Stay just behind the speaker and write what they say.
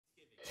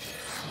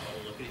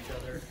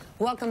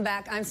Welcome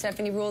back. I'm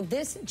Stephanie Ruhle.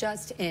 This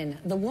just in.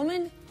 The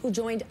woman who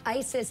joined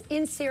ISIS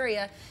in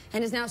Syria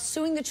and is now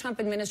suing the Trump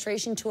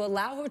administration to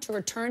allow her to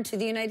return to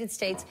the United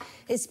States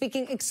is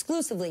speaking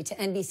exclusively to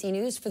NBC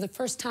News for the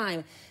first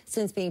time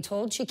since being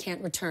told she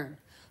can't return.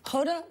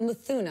 Hoda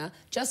Muthuna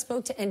just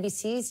spoke to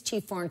NBC's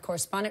chief foreign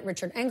correspondent,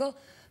 Richard Engel,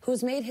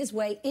 who's made his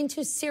way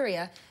into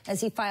Syria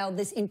as he filed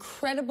this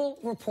incredible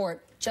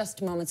report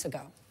just moments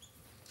ago.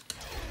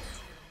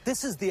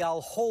 This is the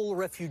Al-Hol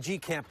refugee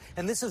camp,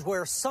 and this is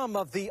where some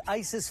of the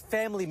ISIS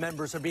family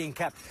members are being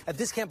kept. At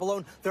this camp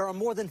alone, there are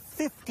more than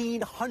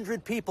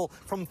 1,500 people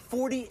from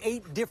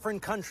 48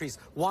 different countries,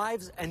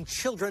 wives and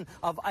children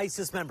of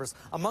ISIS members.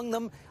 Among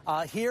them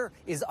here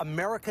is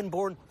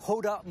American-born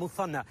Hoda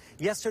Muthuna.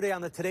 Yesterday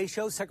on the Today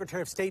Show,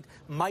 Secretary of State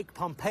Mike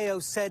Pompeo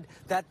said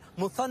that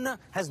Muthuna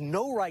has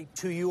no right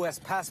to a U.S.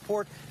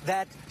 passport,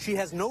 that she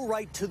has no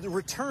right to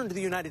return to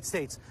the United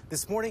States.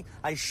 This morning,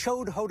 I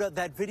showed Hoda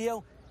that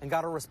video and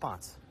got a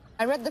response.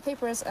 I read the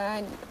papers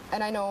and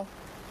I know,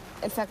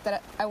 in fact,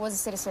 that I was a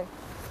citizen.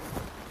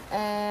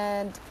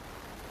 And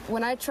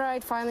when I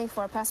tried filing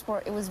for a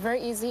passport, it was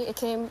very easy. It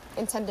came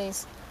in 10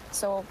 days.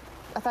 So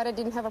I thought I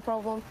didn't have a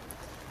problem.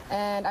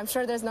 And I'm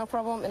sure there's no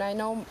problem. And I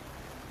know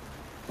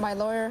my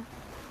lawyer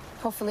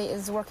hopefully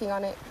is working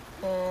on it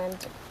and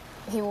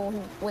he will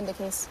win the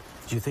case.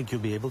 Do you think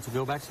you'll be able to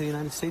go back to the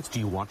United States? Do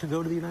you want to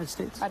go to the United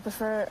States? I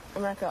prefer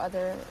America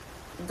other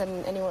than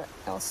anywhere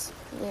else,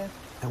 yeah.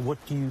 And what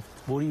do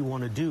you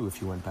want to do if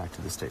you went back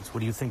to the States? What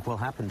do you think will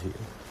happen to you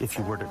if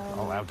you were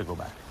allowed to go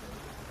back?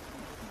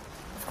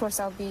 Of course,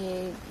 I'll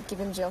be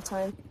given jail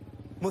time.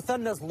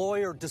 Muthuna's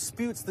lawyer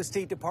disputes the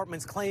State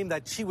Department's claim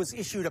that she was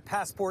issued a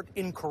passport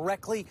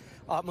incorrectly.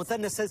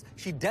 Muthuna says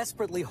she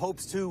desperately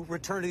hopes to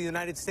return to the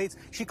United States.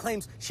 She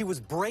claims she was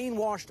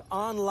brainwashed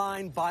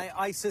online by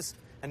ISIS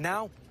and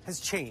now has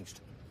changed.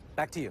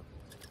 Back to you.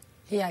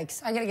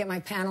 Yikes. I got to get my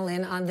panel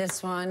in on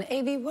this one.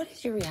 A.B., what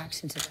is your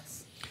reaction to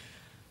this?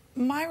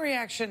 My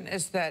reaction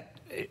is that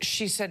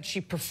she said she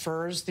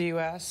prefers the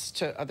U.S.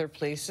 to other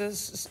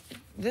places.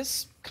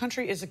 This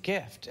country is a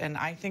gift, and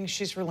I think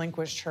she's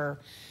relinquished her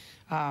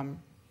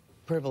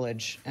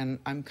privilege. And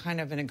I'm kind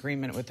of in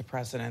agreement with the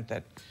president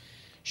that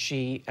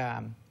she,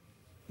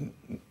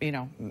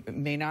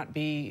 may not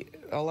be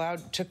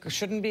allowed to,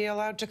 shouldn't be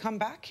allowed to come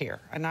back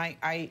here. And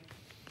I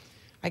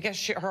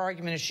guess her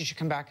argument is she should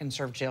come back and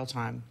serve jail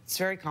time. It's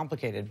very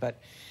complicated, but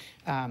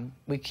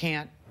we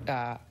can't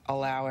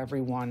allow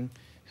everyone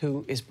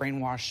who is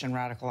brainwashed and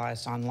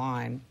radicalized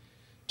online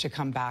to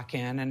come back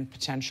in and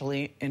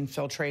potentially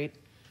infiltrate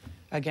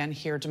again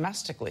here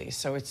domestically.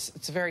 So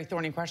it's a very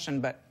thorny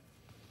question, but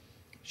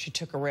she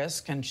took a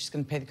risk and she's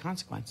going to pay the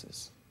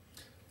consequences.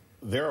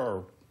 There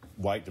are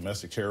white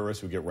domestic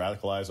terrorists who get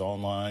radicalized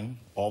online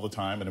all the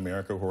time in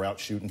America who are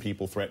out shooting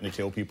people, threatening to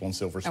kill people in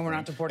Silver Spring. And we're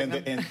not deporting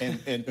them?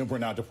 And we're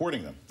not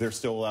deporting them. They're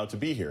still allowed to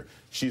be here.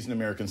 She's an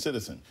American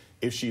citizen.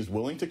 If she's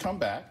willing to come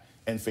back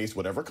and face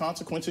whatever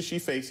consequences she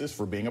faces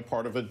for being a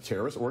part of a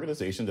terrorist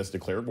organization that's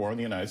declared war on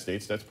the United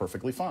States, that's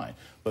perfectly fine.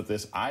 But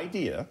this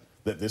idea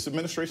that this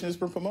administration has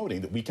been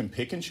promoting, that we can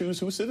pick and choose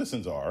who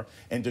citizens are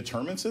and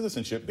determine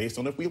citizenship based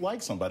on if we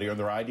like somebody or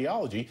their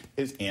ideology,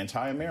 is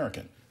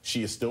anti-American.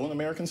 She is still an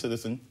American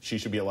citizen. She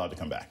should be allowed to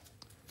come back.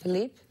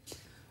 Phillipe?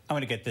 I'm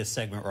going to get this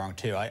segment wrong,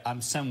 too.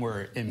 I'm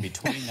somewhere in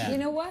between that. You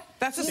know what?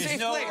 That's a safe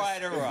place.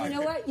 Right or wrong. You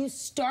know what? You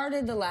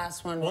started the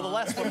last one wrong. The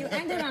last one. You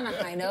ended on a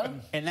high note.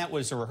 And that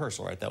was a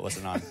rehearsal, right? That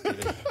wasn't on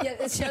TV. Yeah,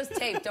 it shows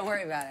tape. Don't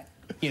worry about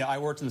it. You know, I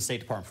worked in the State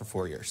Department for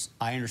 4 years.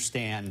 I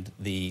understand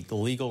the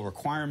legal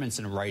requirements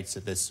and rights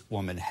that this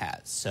woman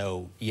has.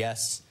 So,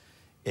 yes,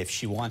 if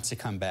she wants to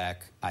come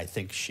back, I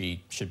think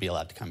she should be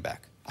allowed to come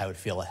back. I would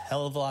feel a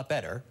hell of a lot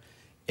better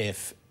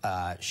if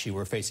she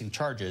were facing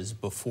charges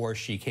before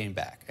she came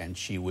back, and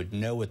she would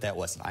know what that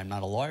was. I'm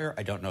not a lawyer.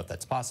 I don't know if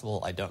that's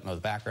possible. I don't know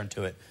the background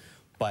to it.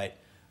 But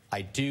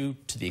I do,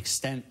 to the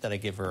extent that I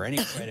give her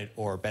any credit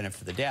or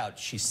benefit of the doubt,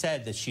 she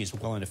said that she's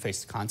willing to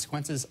face the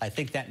consequences. I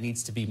think that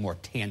needs to be more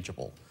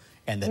tangible.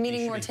 And that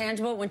meaning more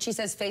tangible? When she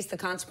says face the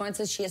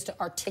consequences, she has to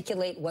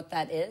articulate what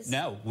that is?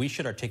 No, we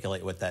should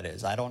articulate what that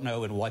is. I don't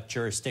know in what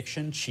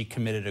jurisdiction she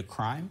committed a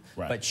crime,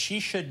 but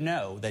she should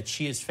know that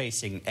she is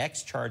facing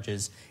X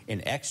charges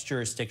in X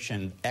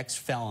jurisdiction, X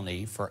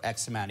felony for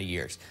X amount of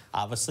years.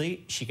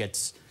 Obviously, she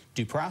gets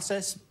due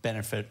process,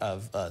 benefit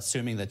of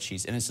assuming that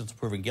she's innocent until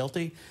proven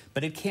guilty,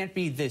 but it can't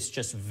be this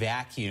just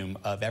vacuum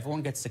of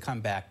everyone gets to come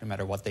back no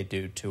matter what they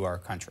do to our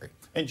country.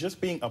 And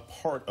just being a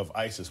part of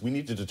ISIS, we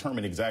need to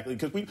determine exactly,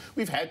 because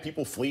we've had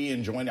people flee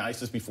and join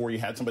ISIS before. You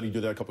had somebody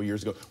do that a couple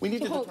years ago. We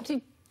need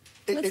to...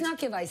 Let's not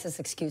give ISIS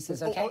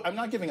excuses, okay? I'm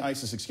not giving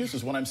ISIS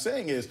excuses. What I'm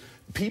saying is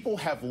people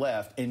have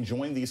left and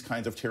joined these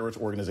kinds of terrorist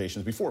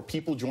organizations before.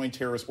 People join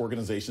terrorist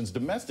organizations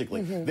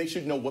domestically. They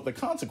should know what the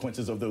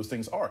consequences of those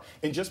things are.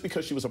 And just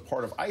because she was a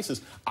part of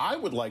ISIS, I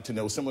would like to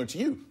know, similar to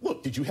you,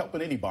 look, did you help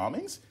in any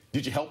bombings?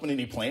 Did you help in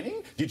any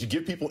planning? Did you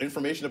give people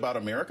information about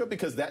America?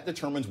 Because that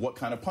determines what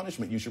kind of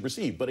punishment you should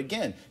receive. But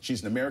again,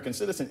 she's an American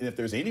citizen, and if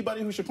there's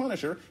anybody who should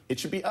punish her, it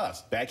should be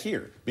us back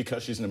here,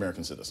 because she's an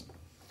American citizen.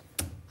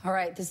 All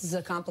right, this is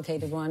a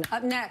complicated one.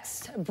 Up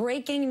next,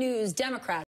 breaking news, Democrats